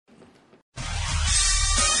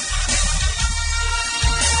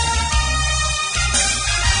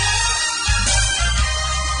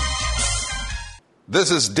This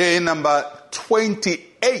is day number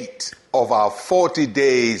 28 of our 40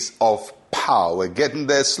 days of power. We're getting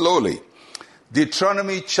there slowly.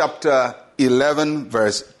 Deuteronomy chapter 11,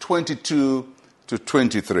 verse 22 to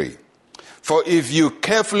 23. For if you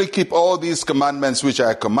carefully keep all these commandments which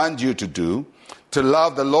I command you to do, to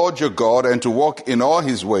love the Lord your God and to walk in all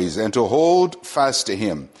his ways and to hold fast to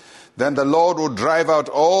him, then the Lord will drive out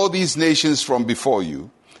all these nations from before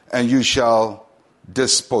you, and you shall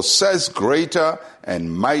dispossess greater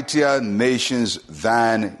and mightier nations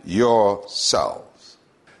than yourselves.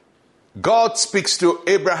 God speaks to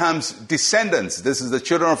Abraham's descendants, this is the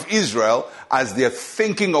children of Israel, as they're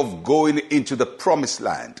thinking of going into the promised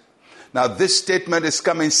land. Now, this statement is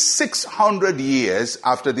coming 600 years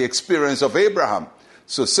after the experience of Abraham.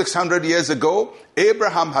 So 600 years ago,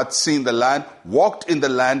 Abraham had seen the land, walked in the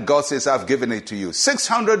land. God says, I've given it to you.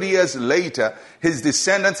 600 years later, his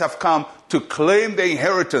descendants have come to claim the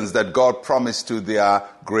inheritance that God promised to their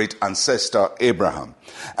great ancestor, Abraham.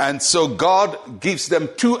 And so God gives them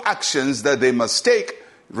two actions that they must take.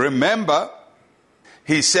 Remember,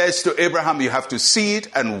 he says to Abraham, you have to see it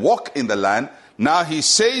and walk in the land. Now he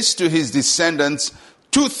says to his descendants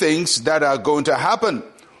two things that are going to happen.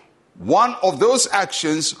 One of those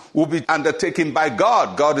actions will be undertaken by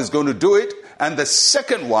God. God is going to do it. And the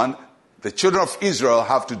second one, the children of Israel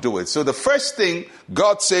have to do it. So the first thing,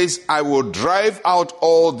 God says, I will drive out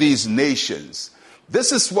all these nations.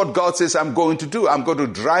 This is what God says I'm going to do. I'm going to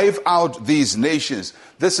drive out these nations.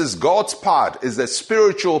 This is God's part, is the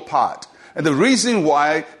spiritual part. And the reason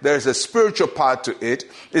why there's a spiritual part to it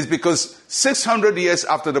is because 600 years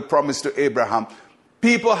after the promise to Abraham,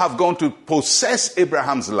 people have gone to possess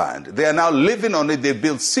Abraham's land. They are now living on it. They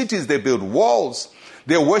build cities. They build walls.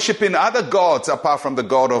 They're worshiping other gods apart from the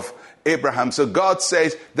God of Abraham. So God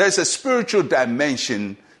says there's a spiritual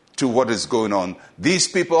dimension to what is going on. These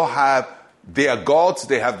people have their gods.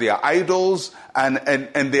 They have their idols. And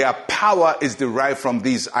their power is derived from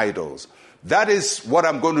these idols. That is what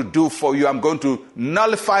I'm going to do for you. I'm going to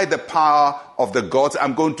nullify the power of the gods.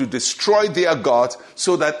 I'm going to destroy their gods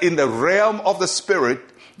so that in the realm of the spirit,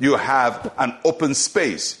 you have an open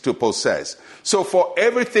space to possess. So for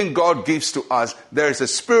everything God gives to us, there is a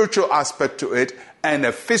spiritual aspect to it and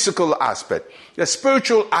a physical aspect. The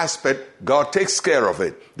spiritual aspect, God takes care of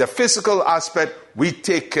it. The physical aspect, we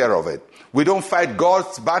take care of it. We don't fight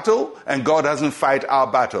God's battle, and God doesn't fight our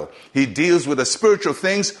battle. He deals with the spiritual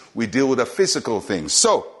things, we deal with the physical things.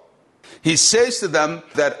 So, he says to them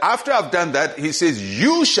that after I've done that, he says,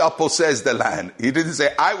 you shall possess the land. He didn't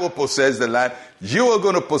say, I will possess the land. You are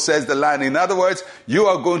going to possess the land. In other words, you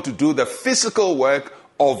are going to do the physical work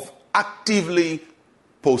of actively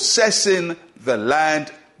possessing the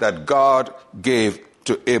land that God gave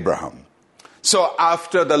to Abraham. So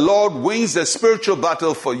after the Lord wins the spiritual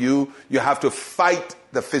battle for you, you have to fight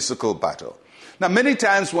the physical battle. Now, many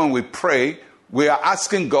times when we pray, we are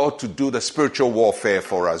asking God to do the spiritual warfare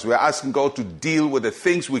for us. We are asking God to deal with the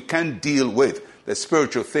things we can't deal with, the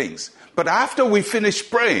spiritual things. But after we finish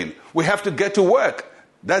praying, we have to get to work.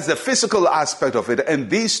 That's the physical aspect of it. And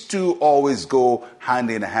these two always go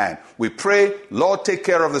hand in hand. We pray, Lord, take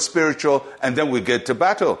care of the spiritual, and then we get to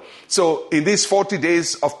battle. So in these 40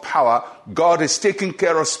 days of power, God is taking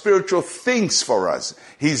care of spiritual things for us.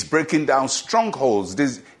 He's breaking down strongholds.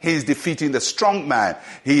 He's defeating the strong man.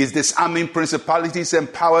 He is disarming principalities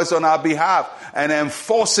and powers on our behalf and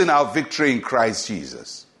enforcing our victory in Christ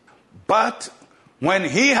Jesus. But when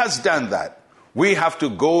he has done that, we have to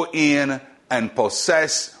go in and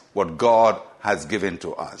possess what God has given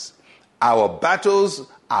to us. Our battles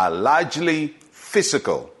are largely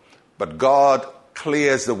physical, but God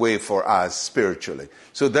clears the way for us spiritually.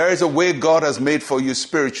 So there is a way God has made for you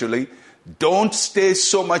spiritually. Don't stay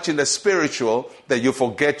so much in the spiritual that you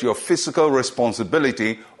forget your physical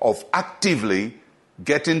responsibility of actively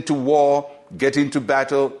getting to war, getting to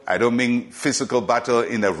battle. I don't mean physical battle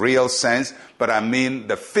in a real sense, but I mean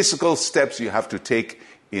the physical steps you have to take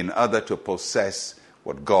in order to possess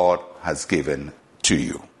what God has given to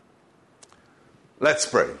you. Let's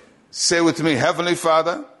pray. Say with me, Heavenly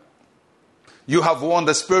Father, you have won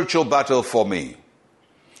the spiritual battle for me.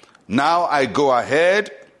 Now I go ahead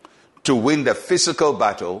to win the physical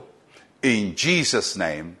battle. In Jesus'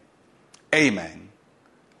 name, amen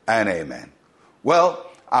and amen. Well,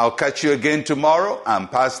 I'll catch you again tomorrow. I'm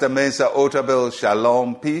Pastor Mensa, Otabil.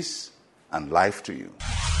 Shalom, peace, and life to you.